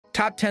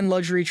Top 10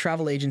 luxury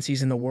travel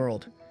agencies in the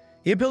world.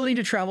 The ability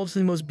to travel to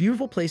the most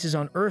beautiful places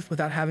on earth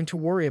without having to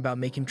worry about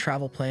making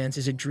travel plans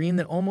is a dream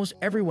that almost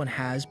everyone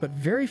has, but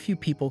very few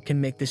people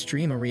can make this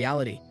dream a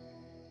reality.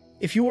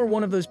 If you are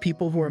one of those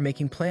people who are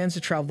making plans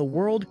to travel the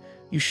world,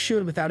 you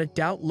should without a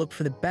doubt look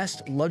for the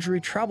best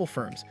luxury travel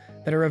firms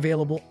that are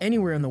available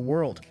anywhere in the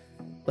world.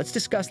 Let's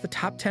discuss the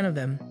top 10 of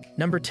them.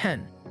 Number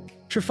 10.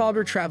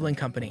 Trafalgar Traveling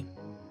Company.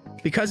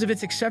 Because of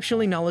its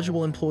exceptionally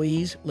knowledgeable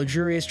employees,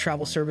 luxurious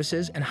travel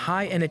services, and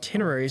high-end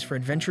itineraries for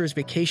adventurous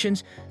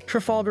vacations,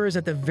 Trafalgar is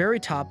at the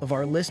very top of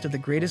our list of the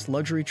greatest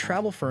luxury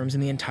travel firms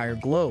in the entire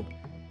globe.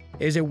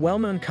 It is a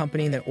well-known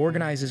company that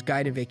organizes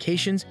guided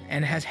vacations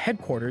and has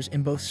headquarters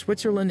in both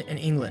Switzerland and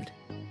England.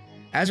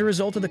 As a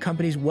result of the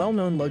company's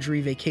well-known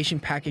luxury vacation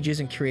packages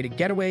and curated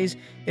getaways,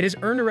 it has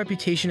earned a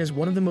reputation as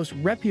one of the most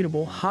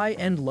reputable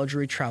high-end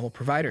luxury travel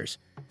providers.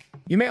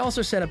 You may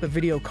also set up a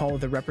video call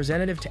with a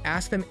representative to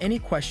ask them any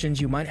questions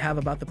you might have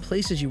about the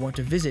places you want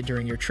to visit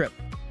during your trip.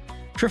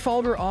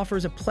 Trafalgar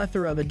offers a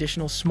plethora of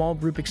additional small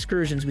group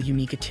excursions with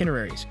unique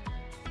itineraries.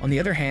 On the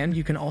other hand,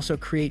 you can also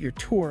create your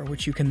tour,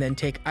 which you can then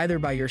take either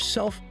by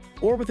yourself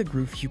or with a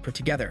group you put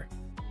together.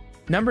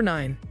 Number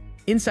 9.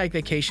 Insight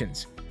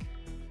Vacations.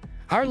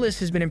 Our list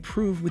has been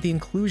improved with the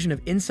inclusion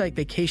of Insight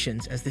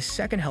Vacations as the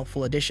second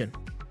helpful addition.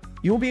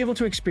 You will be able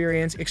to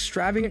experience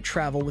extravagant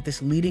travel with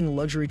this leading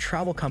luxury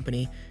travel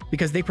company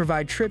because they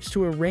provide trips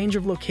to a range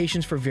of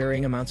locations for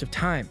varying amounts of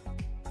time.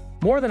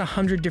 More than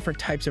 100 different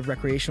types of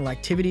recreational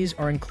activities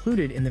are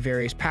included in the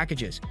various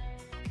packages.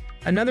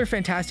 Another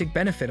fantastic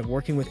benefit of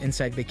working with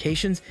Insight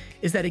Vacations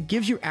is that it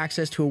gives you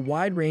access to a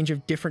wide range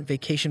of different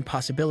vacation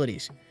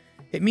possibilities.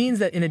 It means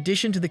that in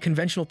addition to the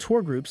conventional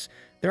tour groups,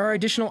 there are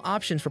additional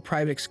options for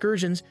private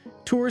excursions,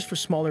 tours for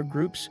smaller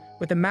groups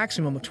with a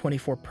maximum of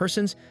 24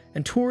 persons,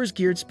 and tours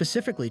geared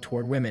specifically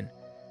toward women.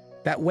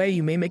 That way,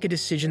 you may make a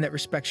decision that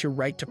respects your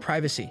right to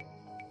privacy.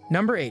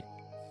 Number 8.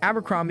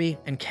 Abercrombie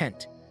 &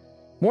 Kent.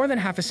 More than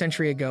half a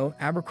century ago,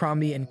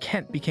 Abercrombie &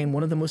 Kent became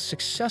one of the most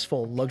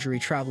successful luxury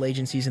travel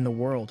agencies in the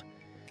world.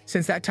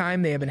 Since that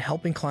time, they have been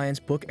helping clients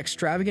book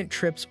extravagant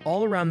trips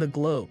all around the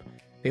globe.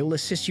 They will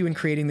assist you in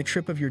creating the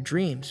trip of your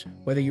dreams,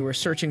 whether you are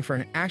searching for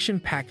an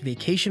action-packed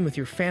vacation with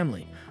your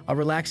family, a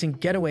relaxing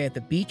getaway at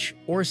the beach,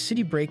 or a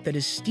city break that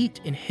is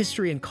steeped in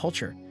history and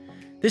culture.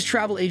 This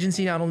travel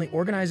agency not only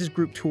organizes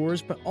group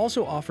tours, but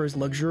also offers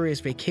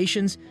luxurious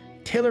vacations,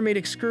 tailor-made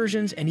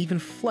excursions, and even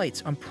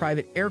flights on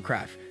private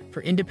aircraft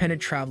for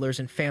independent travelers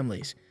and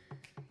families.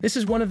 This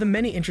is one of the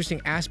many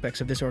interesting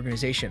aspects of this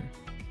organization.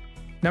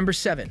 Number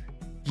 7.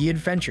 Guy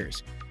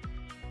Adventures.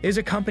 It is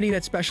a company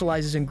that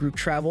specializes in group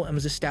travel and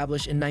was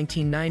established in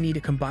 1990 to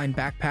combine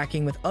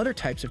backpacking with other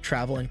types of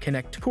travel and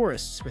connect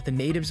tourists with the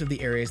natives of the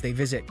areas they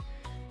visit.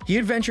 Guy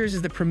Adventures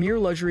is the premier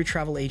luxury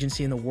travel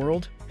agency in the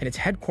world, and its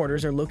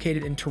headquarters are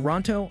located in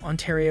Toronto,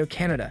 Ontario,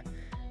 Canada.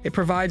 It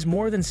provides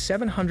more than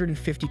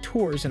 750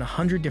 tours in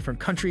 100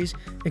 different countries,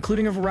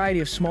 including a variety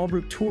of small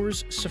group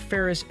tours,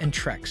 safaris, and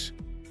treks.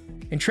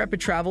 Intrepid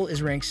Travel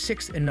is ranked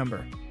 6th in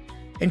number.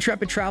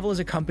 Intrepid Travel is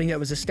a company that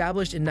was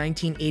established in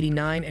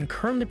 1989 and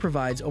currently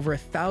provides over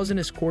 1,000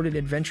 escorted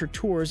adventure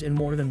tours in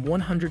more than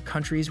 100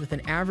 countries with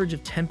an average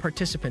of 10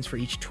 participants for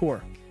each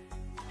tour.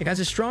 It has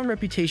a strong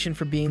reputation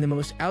for being the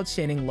most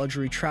outstanding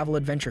luxury travel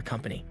adventure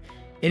company.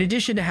 In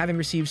addition to having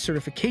received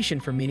certification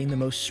for meeting the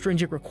most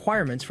stringent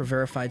requirements for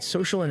verified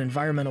social and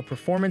environmental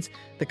performance,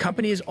 the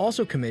company is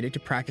also committed to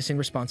practicing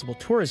responsible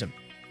tourism.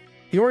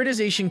 The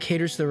organization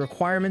caters to the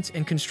requirements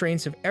and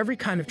constraints of every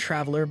kind of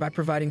traveler by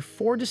providing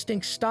 4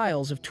 distinct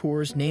styles of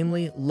tours,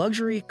 namely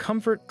luxury,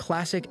 comfort,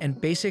 classic,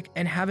 and basic,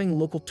 and having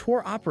local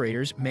tour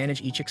operators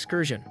manage each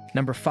excursion.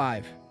 Number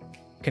 5.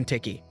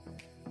 Kentucky.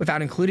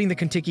 Without including the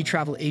Kentucky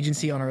Travel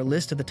Agency on our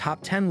list of the top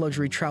 10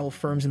 luxury travel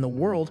firms in the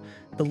world,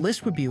 the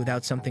list would be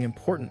without something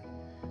important.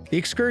 The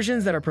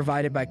excursions that are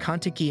provided by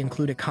Kentucky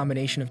include a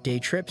combination of day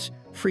trips,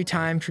 free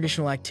time,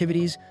 traditional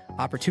activities,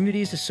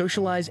 opportunities to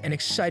socialize, and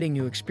exciting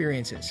new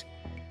experiences.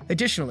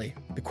 Additionally,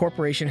 the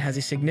corporation has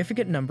a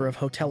significant number of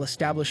hotel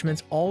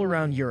establishments all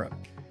around Europe.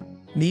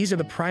 These are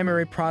the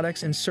primary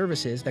products and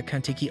services that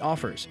Kentucky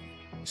offers.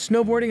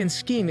 Snowboarding and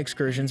skiing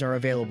excursions are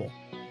available.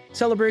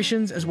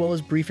 Celebrations as well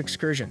as brief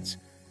excursions.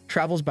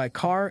 Travels by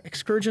car,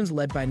 excursions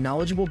led by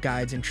knowledgeable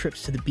guides, and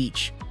trips to the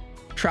beach.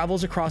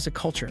 Travels across a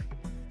culture.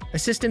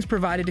 Assistance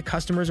provided to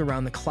customers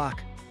around the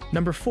clock.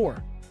 Number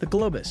 4. The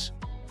Globus.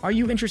 Are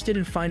you interested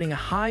in finding a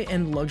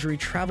high-end luxury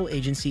travel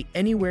agency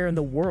anywhere in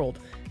the world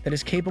that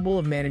is capable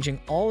of managing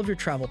all of your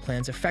travel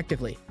plans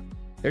effectively?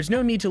 There's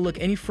no need to look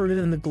any further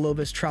than the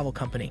Globus Travel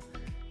Company.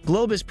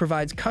 Globus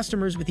provides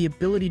customers with the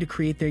ability to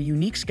create their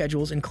unique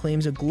schedules and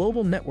claims a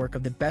global network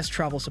of the best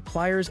travel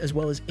suppliers as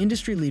well as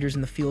industry leaders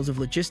in the fields of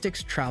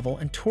logistics, travel,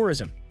 and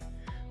tourism.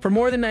 For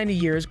more than 90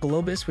 years,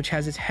 Globus, which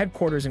has its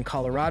headquarters in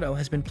Colorado,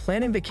 has been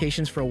planning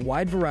vacations for a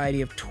wide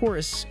variety of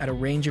tourists at a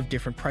range of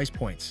different price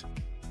points.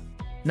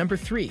 Number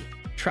 3.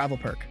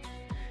 TravelPerk.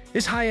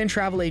 This high-end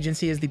travel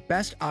agency is the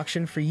best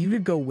option for you to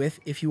go with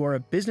if you are a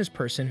business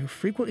person who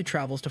frequently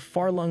travels to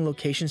far-flung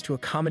locations to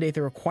accommodate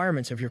the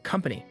requirements of your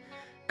company.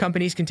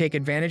 Companies can take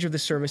advantage of the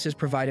services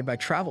provided by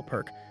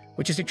TravelPerk,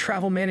 which is a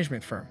travel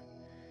management firm.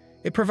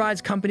 It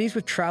provides companies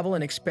with travel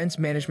and expense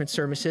management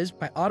services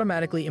by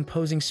automatically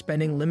imposing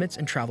spending limits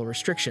and travel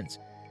restrictions.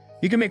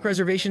 You can make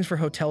reservations for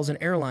hotels and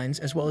airlines,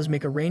 as well as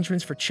make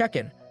arrangements for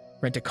check-in,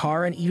 rent a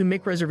car, and even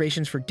make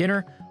reservations for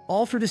dinner,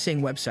 all through the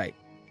same website.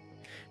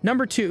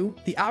 Number 2,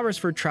 the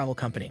Alresford Travel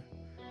Company.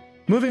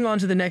 Moving on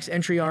to the next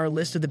entry on our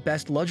list of the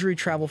best luxury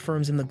travel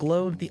firms in the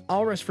globe, the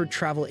Alresford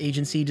Travel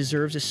Agency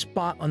deserves a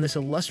spot on this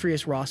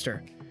illustrious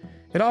roster.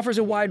 It offers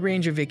a wide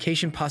range of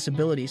vacation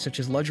possibilities such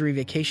as luxury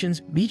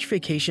vacations, beach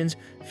vacations,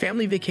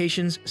 family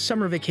vacations,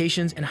 summer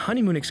vacations, and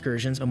honeymoon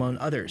excursions, among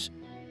others.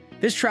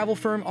 This travel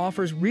firm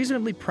offers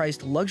reasonably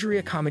priced luxury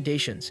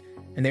accommodations,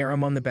 and they are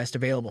among the best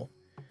available.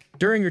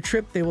 During your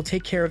trip, they will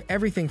take care of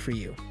everything for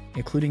you,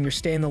 including your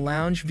stay in the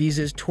lounge,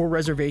 visas, tour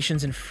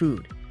reservations, and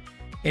food.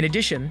 In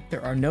addition,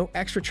 there are no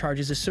extra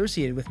charges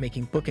associated with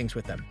making bookings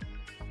with them.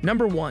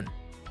 Number 1.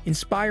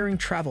 Inspiring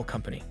Travel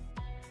Company.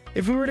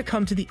 If we were to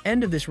come to the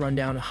end of this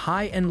rundown of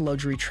high-end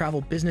luxury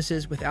travel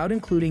businesses without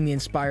including the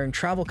Inspiring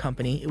Travel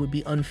Company, it would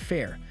be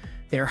unfair.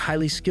 They are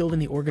highly skilled in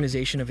the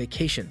organization of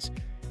vacations.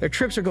 Their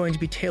trips are going to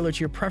be tailored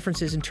to your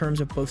preferences in terms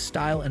of both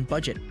style and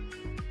budget.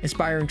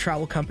 Inspiring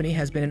Travel Company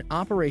has been in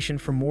operation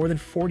for more than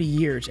 40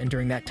 years, and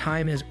during that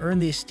time has earned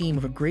the esteem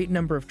of a great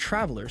number of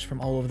travelers from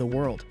all over the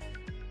world.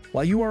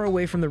 While you are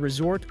away from the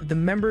resort, the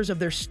members of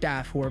their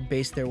staff who are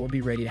based there will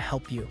be ready to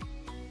help you.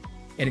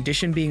 In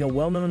addition, being a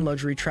well-known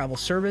luxury travel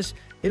service,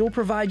 it will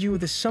provide you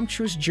with a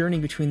sumptuous journey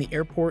between the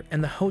airport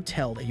and the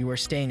hotel that you are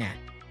staying at.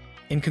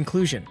 In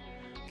conclusion,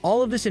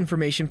 all of this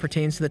information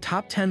pertains to the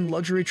top 10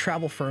 luxury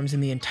travel firms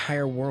in the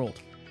entire world.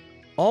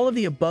 All of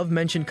the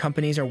above-mentioned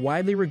companies are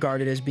widely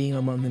regarded as being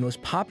among the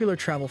most popular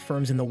travel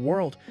firms in the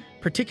world,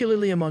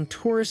 particularly among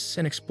tourists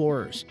and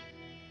explorers.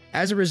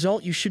 As a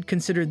result, you should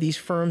consider these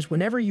firms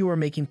whenever you are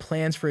making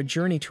plans for a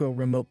journey to a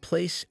remote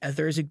place, as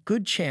there is a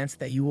good chance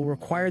that you will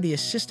require the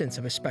assistance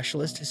of a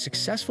specialist to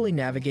successfully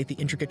navigate the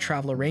intricate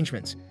travel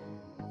arrangements.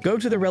 Go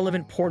to the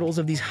relevant portals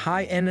of these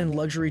high-end and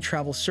luxury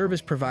travel service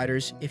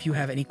providers if you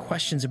have any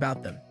questions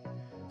about them.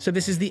 So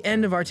this is the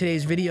end of our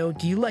today's video.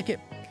 Do you like it?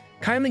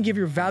 Kindly give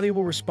your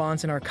valuable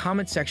response in our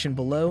comment section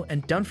below,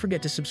 and don't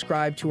forget to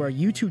subscribe to our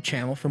YouTube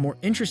channel for more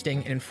interesting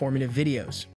and informative videos.